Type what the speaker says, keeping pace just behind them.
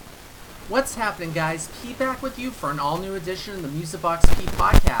What's happening, guys? P back with you for an all-new edition of the Music Box P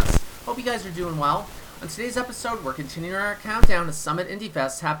podcast. Hope you guys are doing well. On today's episode, we're continuing our countdown to Summit Indie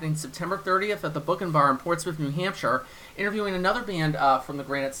Fest happening September 30th at the Book and Bar in Portsmouth, New Hampshire, interviewing another band from the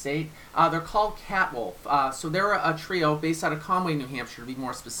Granite State. They're called Catwolf. So they're a trio based out of Conway, New Hampshire, to be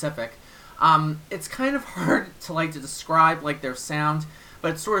more specific. It's kind of hard to describe their sound,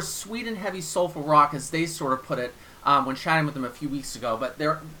 but it's sort of sweet and heavy soulful rock, as they sort of put it, when chatting with them a few weeks ago. But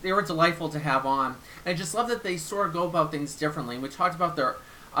they were delightful to have on. And I just love that they sort of go about things differently. And we talked about their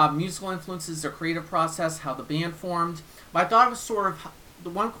musical influences, their creative process, how the band formed. But I thought it was sort of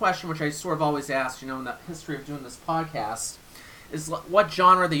the one question which I sort of always ask, in the history of doing this podcast, is what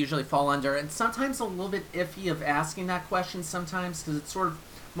genre they usually fall under. And sometimes a little bit iffy of asking that question sometimes, because it's sort of,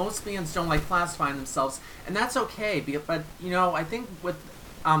 most bands don't like classifying themselves, and that's okay. But I think with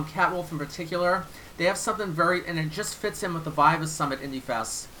Catwolf in particular, they have something and it just fits in with the vibe of Summit Indie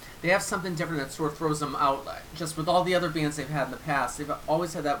Fest. They have something different that sort of throws them out. Just with all the other bands they've had in the past, they've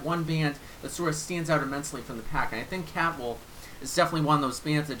always had that one band that sort of stands out immensely from the pack. And I think Catwolf is definitely one of those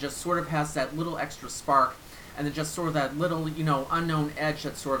bands that just sort of has that little extra spark, and then just sort of that little, unknown edge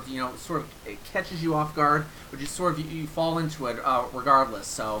that sort of it catches you off guard, but you fall into it regardless.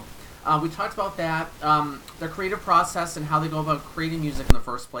 So we talked about that, their creative process and how they go about creating music in the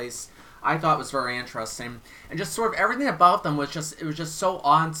first place. I thought was very interesting, and just sort of everything about them was just so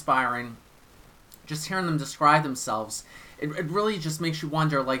awe-inspiring. Just hearing them describe themselves, it really just makes you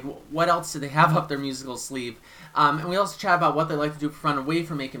wonder, what else do they have up their musical sleeve? And we also chat about what they like to do for fun away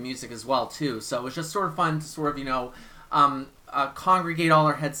from making music as well, too. So it was just sort of fun to sort of, congregate all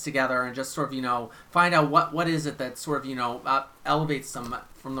our heads together and just sort of, find out what is it that sort of, elevates them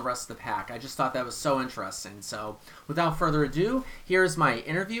from the rest of the pack. I just thought that was so interesting. So without further ado, here's my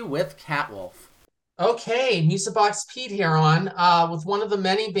interview with Catwolf. Okay, Music Box Pete here on with one of the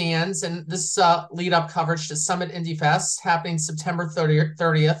many bands, and this lead-up coverage to Summit Indie Fest happening September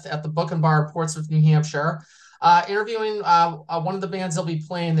 30th at the Book and Bar in Portsmouth, New Hampshire. Interviewing one of the bands they'll be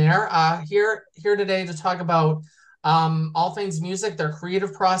playing there. Here today to talk about all things music, their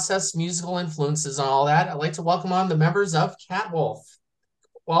creative process, musical influences, and all that. I'd like to welcome on the members of Catwolf.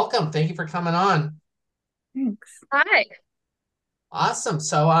 Welcome. Thank you for coming on. Thanks. Hi. Awesome.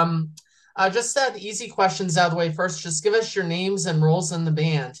 So just the easy questions out of the way first. Just give us your names and roles in the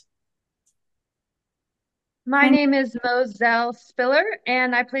band. My name is Moselle Spiller,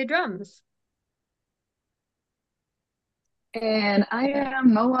 and I play drums. And I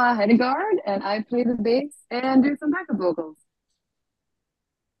am Moa Hedegaard, and I play the bass and do some backup vocals.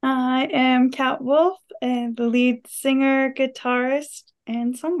 I am Catwolf, and the lead singer, guitarist,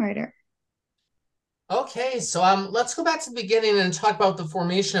 and songwriter. Okay, so let's go back to the beginning and talk about the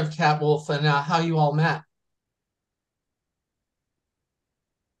formation of Catwolf and how you all met.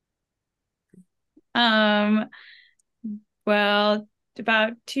 Well,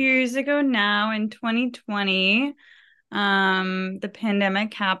 about 2 years ago now, in 2020, the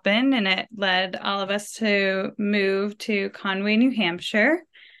pandemic happened, and it led all of us to move to Conway, New Hampshire.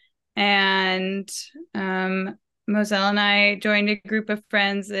 And Moselle and I joined a group of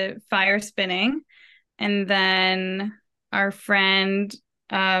friends at fire spinning. And then our friend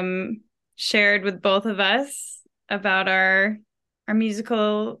shared with both of us about our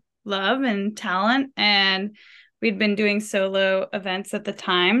musical love and talent. And we'd been doing solo events at the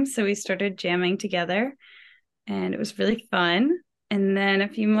time, so we started jamming together. And it was really fun. And then a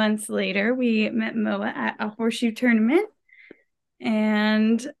few months later, we met Moa at a horseshoe tournament.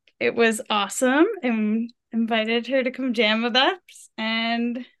 And it was awesome. And invited her to come jam with us.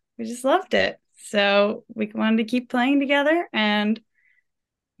 And we just loved it. So we wanted to keep playing together, and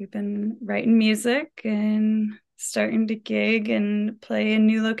we've been writing music and starting to gig and play in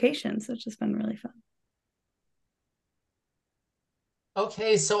new locations, which has been really fun.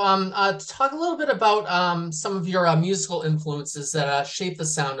 Okay, so talk a little bit about some of your musical influences that shape the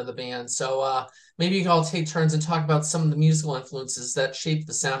sound of the band. So maybe you can all take turns and talk about some of the musical influences that shape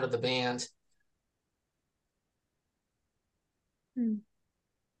the sound of the band.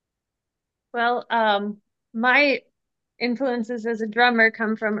 Well, my influences as a drummer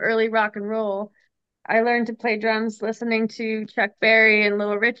come from early rock and roll. I learned to play drums listening to Chuck Berry and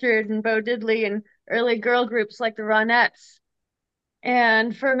Little Richard and Bo Diddley and early girl groups like the Ronettes.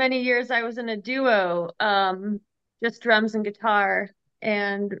 And for many years, I was in a duo, just drums and guitar,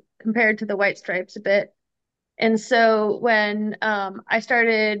 and compared to the White Stripes a bit. And so when I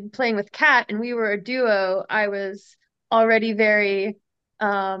started playing with Kat and we were a duo, I was already very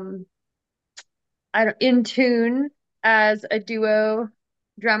in tune as a duo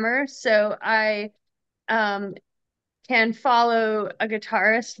drummer. So I can follow a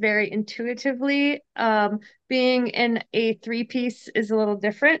guitarist very intuitively. Being in a three-piece is a little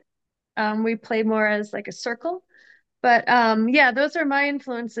different. We play more as like a circle. But yeah, those are my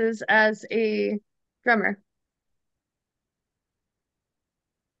influences as a drummer.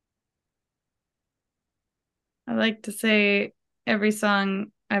 I like to say every song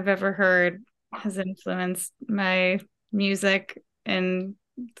I've ever heard has influenced my music and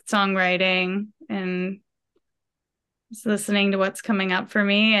songwriting and just listening to what's coming up for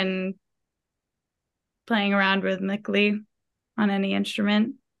me and playing around rhythmically on any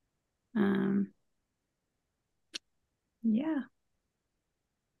instrument. Yeah.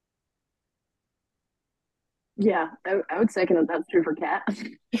 Yeah, I would second that that's true for Cat.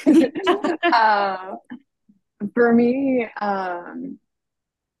 For me,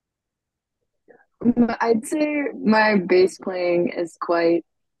 I'd say my bass playing is quite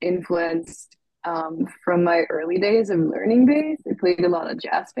influenced from my early days of learning bass. I played a lot of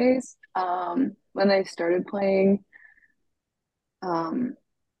jazz bass when I started playing. Um,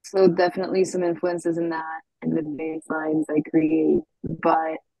 so definitely some influences in that and the bass lines I create.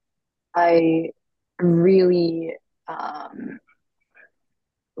 But I really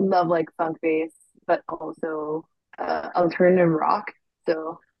love like funk bass, but also alternative rock.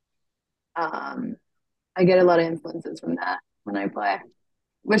 So um, I get a lot of influences from that when I play,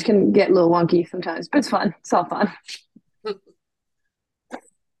 which can get a little wonky sometimes, but it's fun. It's all fun.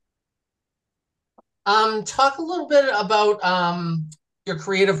 Talk a little bit about your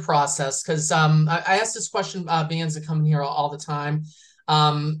creative process, because I ask this question bands that come in here all the time.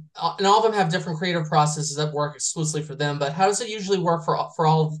 And all of them have different creative processes that work exclusively for them. But how does it usually work for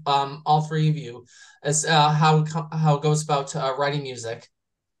all three of you, as how it goes about writing music?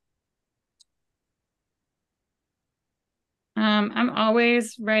 I'm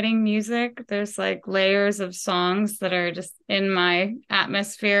always writing music. There's like layers of songs that are just in my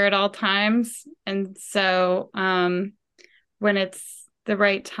atmosphere at all times. And so when it's the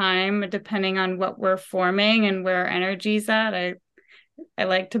right time, depending on what we're forming and where our energy's at, I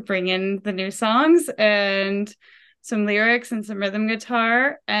like to bring in the new songs and some lyrics and some rhythm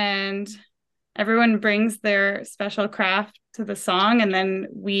guitar, and everyone brings their special craft to the song, and then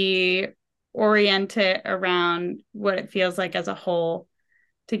we orient it around what it feels like as a whole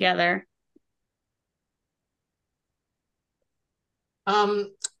together.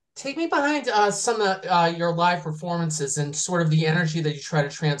 Um, Take me behind some of your live performances and sort of the energy that you try to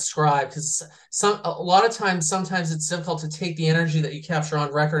transcribe, because a lot of times, sometimes it's difficult to take the energy that you capture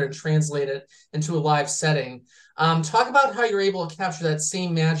on record and translate it into a live setting. Talk about how you're able to capture that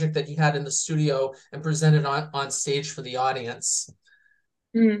same magic that you had in the studio and present it on stage for the audience.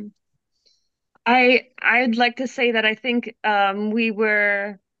 Mm. I'd like to say that I think we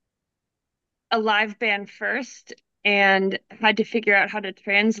were a live band first and had to figure out how to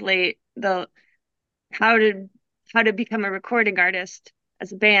translate the how to how to become a recording artist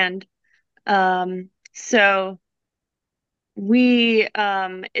as a band. So we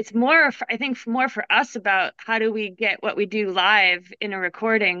it's more I think more for us about how do we get what we do live in a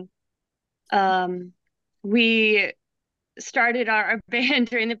recording. We started our band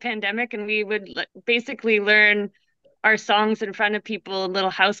during the pandemic, and we would basically learn our songs in front of people in little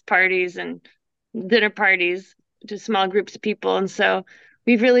house parties and dinner parties to small groups of people. And so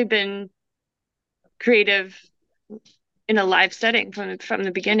we've really been creative in a live setting from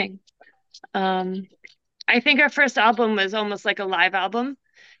the beginning. I think our first album was almost like a live album.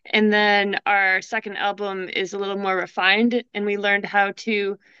 And then our second album is a little more refined, and we learned how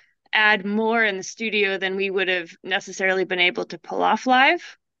to add more in the studio than we would have necessarily been able to pull off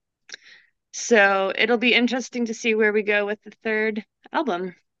live. So it'll be interesting to see where we go with the third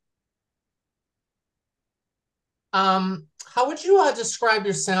album. How would you describe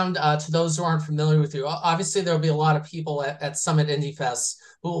your sound to those who aren't familiar with you? Obviously, there'll be a lot of people at Summit Indie Fest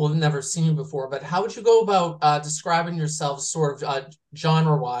who will have never seen you before, but how would you go about describing yourself sort of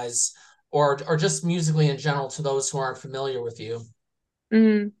genre-wise or just musically in general to those who aren't familiar with you?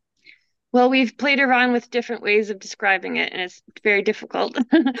 Mm. Well, we've played around with different ways of describing it, and it's very difficult.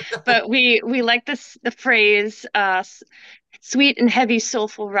 But we like the phrase sweet and heavy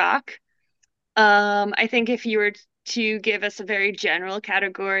soulful rock. I think if you were to give us a very general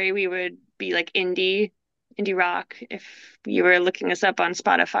category, we would be like indie rock if you were looking us up on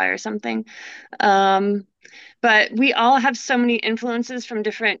Spotify or something. But we all have so many influences from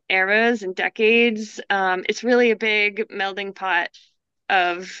different eras and decades. It's really a big melding pot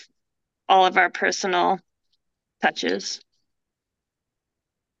of all of our personal touches.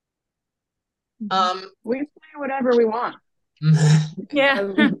 We play whatever we want.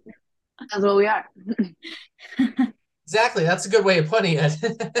 Yeah. That's what we are. Exactly. That's a good way of putting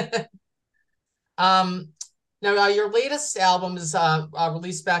it. Um, Now, your latest album is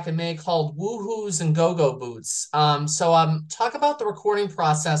released back in May called Woohoos and Go-Go Boots. Talk about the recording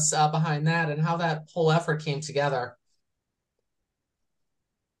process behind that and how that whole effort came together.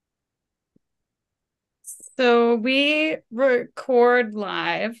 So we record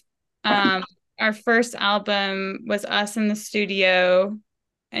live. Our first album was us in the studio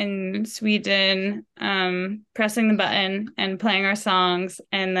in Sweden, pressing the button and playing our songs.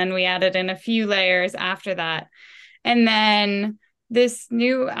 And then we added in a few layers after that. And then this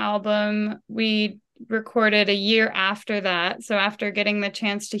new album, we recorded a year after that. So after getting the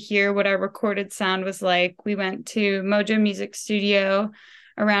chance to hear what our recorded sound was like, we went to Mojo Music Studio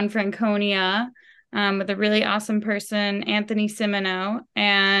around Franconia with a really awesome person, Anthony Simino,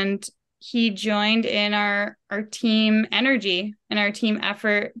 and he joined in our team energy and our team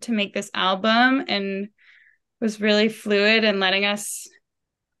effort to make this album, and was really fluid and letting us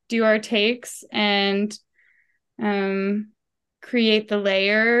do our takes and create the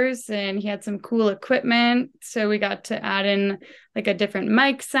layers. And he had some cool equipment, so we got to add in like a different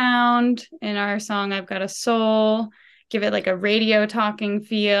mic sound in our song I've Got a Soul, give it like a radio talking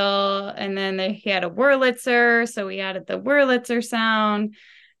feel. And then he had a Wurlitzer, so we added the Wurlitzer sound,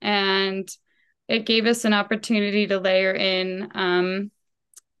 and it gave us an opportunity to layer in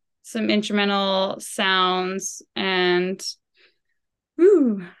some instrumental sounds and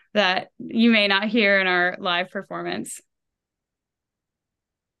that you may not hear in our live performance.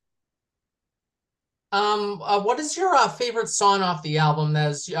 What is your favorite song off the album that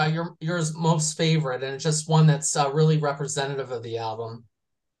is yours most favorite, and just one that's really representative of the album?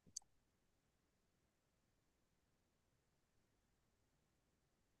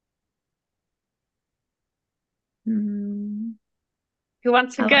 Who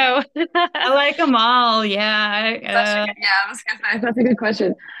wants to go? I like them all. Yeah. I was gonna say that's a good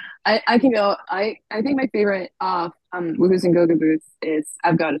question. I can go. I think my favorite off Woohoo's and Go-Go Boots is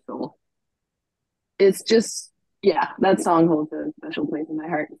I've Got a Soul. It's just, yeah, that song holds a special place in my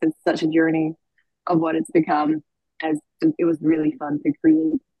heart. It's such a journey of what it's become. As it was really fun to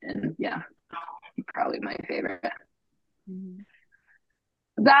create, and yeah, probably my favorite.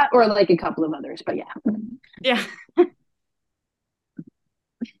 That or like a couple of others, but yeah. Yeah.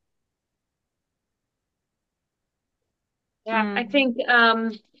 Yeah, I think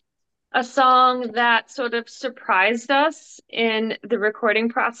a song that sort of surprised us in the recording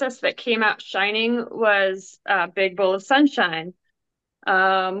process that came out shining was Big Bowl of Sunshine.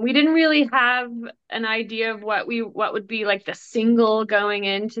 We didn't really have an idea of what would be like the single going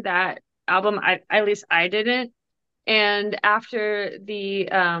into that album. At least I didn't. And after the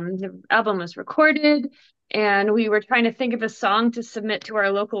album was recorded and we were trying to think of a song to submit to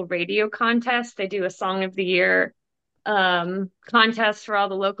our local radio contest, they do a Song of the Year contest for all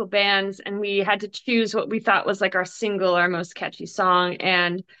the local bands, and we had to choose what we thought was like our single, our most catchy song,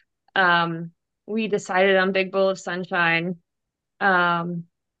 and we decided on Big Bowl of Sunshine.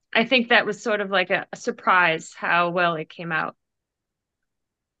 I think that was sort of like a surprise how well it came out.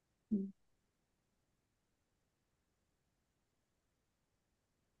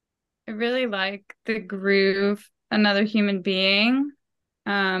 I really like the groove, Another Human Being.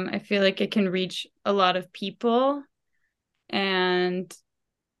 I feel like it can reach a lot of people and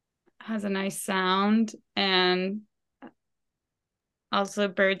has a nice sound. And also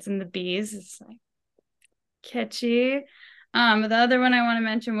Birds and the Bees. It's like catchy. The other one I want to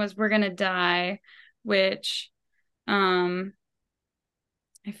mention was We're Gonna Die, which I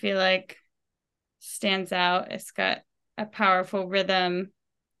feel like stands out. It's got a powerful rhythm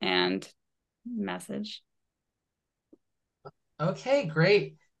and message. Okay,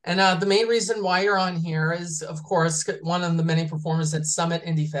 great. And the main reason why you're on here is, of course, one of the many performers at Summit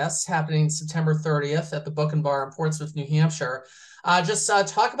Indie Fest happening September 30th at the Book and Bar in Portsmouth, New Hampshire. Just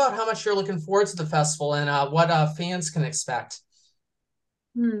talk about how much you're looking forward to the festival and what fans can expect.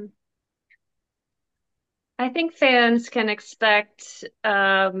 I think fans can expect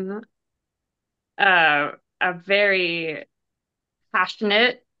a very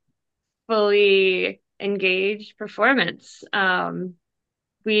passionate, fully engaged performance.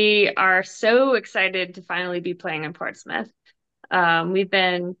 We are so excited to finally be playing in Portsmouth. We've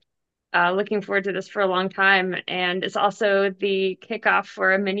been looking forward to this for a long time, and it's also the kickoff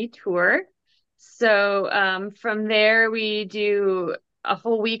for a mini tour. So from there, we do a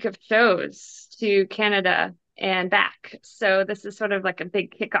whole week of shows to Canada and back. So this is sort of like a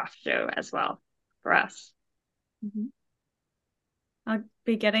big kickoff show as well for us. I'll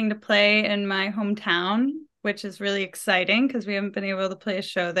be getting to play in my hometown which is really exciting because we haven't been able to play a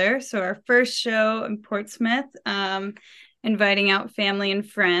show there. So our first show in Portsmouth, inviting out family and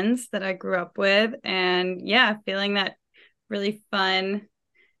friends that I grew up with, and yeah, feeling that really fun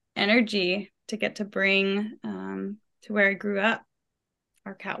energy to get to bring to where I grew up,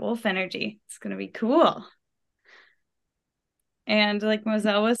 our Catwolf energy. It's going to be cool. And like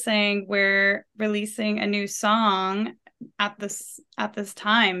Moselle was saying, we're releasing a new song at this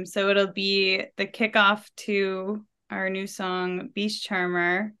time. So it'll be the kickoff to our new song, Beast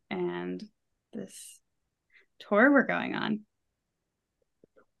Charmer, and this tour we're going on.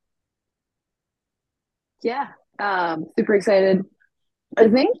 Yeah, super excited. I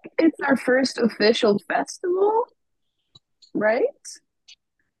think it's our first official festival, right?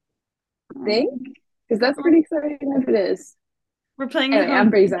 I think, because that's pretty exciting if it is. We're playing. Anyway, I'm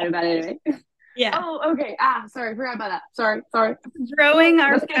pretty excited about it anyway. Yeah. Oh, okay. Sorry, forgot about that. Sorry. Growing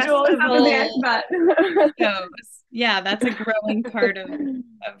our the schedule is up in there, but shows. Yeah, that's a growing part of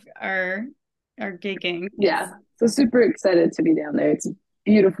our gigging. Yeah, so super excited to be down there. It's a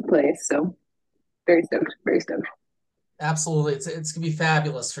beautiful place, so very stoked, very stoked. Absolutely, it's gonna be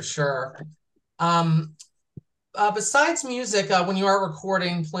fabulous for sure. Besides music, when you are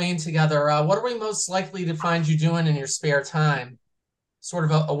recording, playing together, what are we most likely to find you doing in your spare time,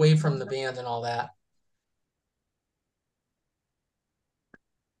 sort of away from the band and all that?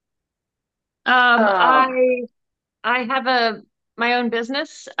 I have my own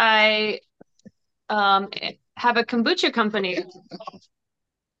business. I have a kombucha company.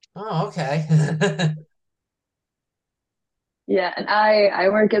 Oh, okay. Yeah, and I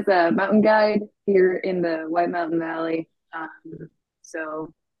work as a mountain guide here in the White Mountain Valley.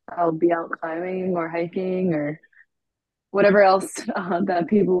 So I'll be out climbing or hiking or whatever else that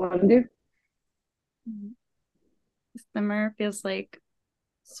people want to do. Summer feels like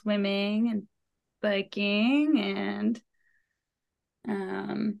swimming and biking, and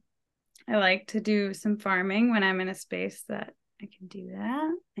I like to do some farming when I'm in a space that I can do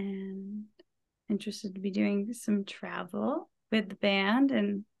that, and interested to be doing some travel with the band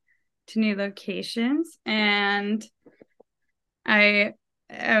and to new locations. And I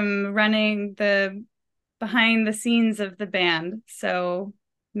am running the behind the scenes of the band, so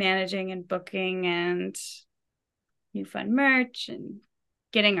managing and booking and new fun merch and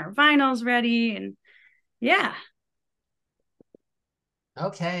getting our vinyls ready, and yeah.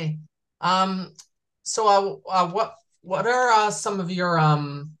 Okay. So what are some of your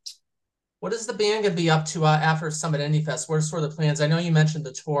what is the band gonna be up to after Summit Indie Fest? What are sort of the plans? I know you mentioned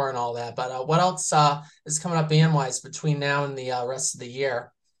the tour and all that, but what else is coming up band-wise between now and the rest of the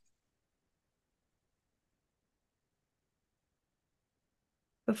year?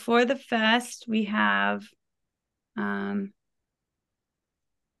 Before the fest, we have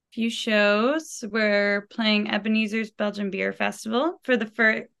few shows. We're playing Ebenezer's Belgian Beer Festival for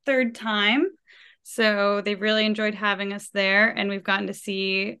the third time. So they've really enjoyed having us there, and we've gotten to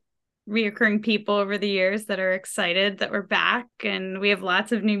see reoccurring people over the years that are excited that we're back, and we have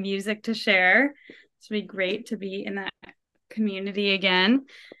lots of new music to share. It's be great to be in that community again.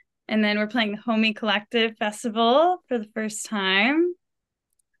 And then we're playing the Homie Collective Festival for the first time,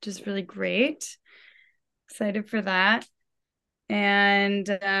 which is really great. Excited for that. And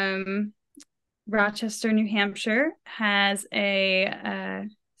Rochester, New Hampshire has a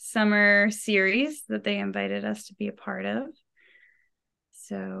summer series that they invited us to be a part of.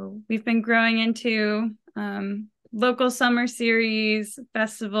 So we've been growing into local summer series,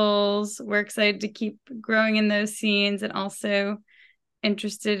 festivals. We're excited to keep growing in those scenes, and also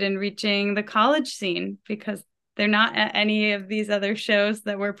interested in reaching the college scene because they're not at any of these other shows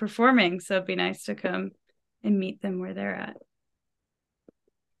that we're performing. So it'd be nice to come and meet them where they're at.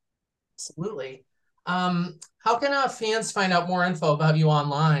 Absolutely. How can fans find out more info about you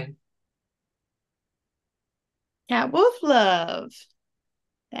online? Catwolf Love.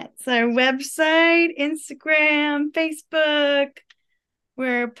 That's our website, Instagram, Facebook.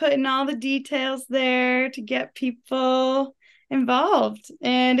 We're putting all the details there to get people involved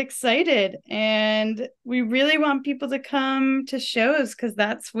and excited. And we really want people to come to shows because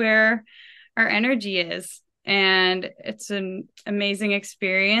that's where our energy is. And it's an amazing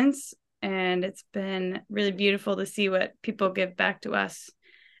experience. And it's been really beautiful to see what people give back to us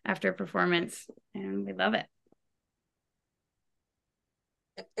after a performance. And we love it.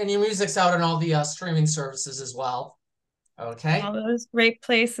 And your music's out on all the streaming services as well. Okay. All those great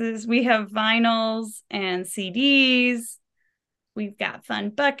places. We have vinyls and CDs. We've got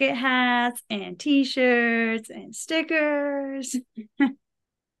fun bucket hats and t-shirts and stickers.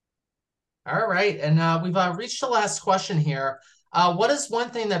 All right. And we've reached the last question here. What is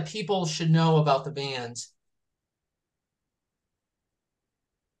one thing that people should know about the band?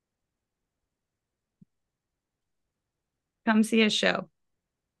 come see a show?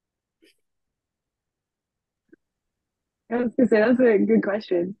 I was gonna say that's a good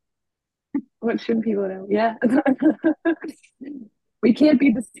question. What should people know? Yeah. We can't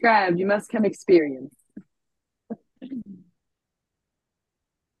be described. You must come experience.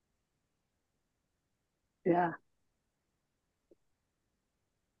 Yeah.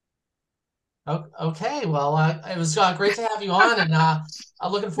 Okay, well, it was great to have you on, and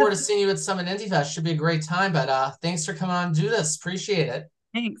I'm looking forward to seeing you at Summit Indie Fest. Should be a great time, but thanks for coming on and do this. Appreciate it.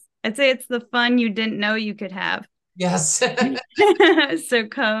 Thanks. I'd say it's the fun you didn't know you could have. Yes. So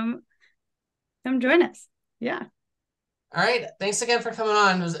come join us. Yeah. All right. Thanks again for coming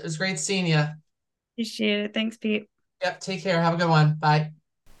on. It was great seeing you. Appreciate it. Thanks, Pete. Yep. Take care. Have a good one. Bye.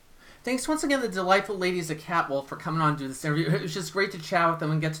 Thanks once again to the delightful ladies at Catwolf for coming on and do this interview. It was just great to chat with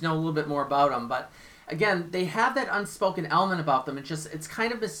them and get to know a little bit more about them. But again, they have that unspoken element about them. It's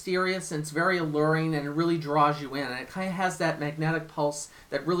kind of mysterious and it's very alluring and it really draws you in. And it kind of has that magnetic pulse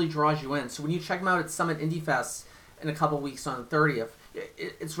that really draws you in. So when you check them out at Summit Indie Fest in a couple weeks on the 30th,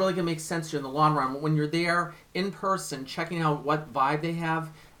 it's really going to make sense to you in the long run. When you're there in person, checking out what vibe they have,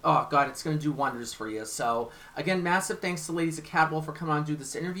 oh God, it's going to do wonders for you. So again, massive thanks to the ladies at Catwolf for coming on and do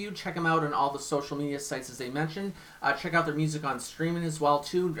this interview. Check them out on all the social media sites as they mentioned. Check out their music on streaming as well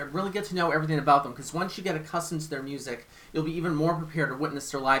too. Really get to know everything about them because once you get accustomed to their music, you'll be even more prepared to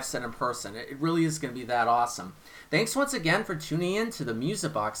witness their live set in person. It really is going to be that awesome. Thanks once again for tuning in to the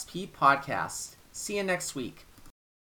Music Box P podcast. See you next week.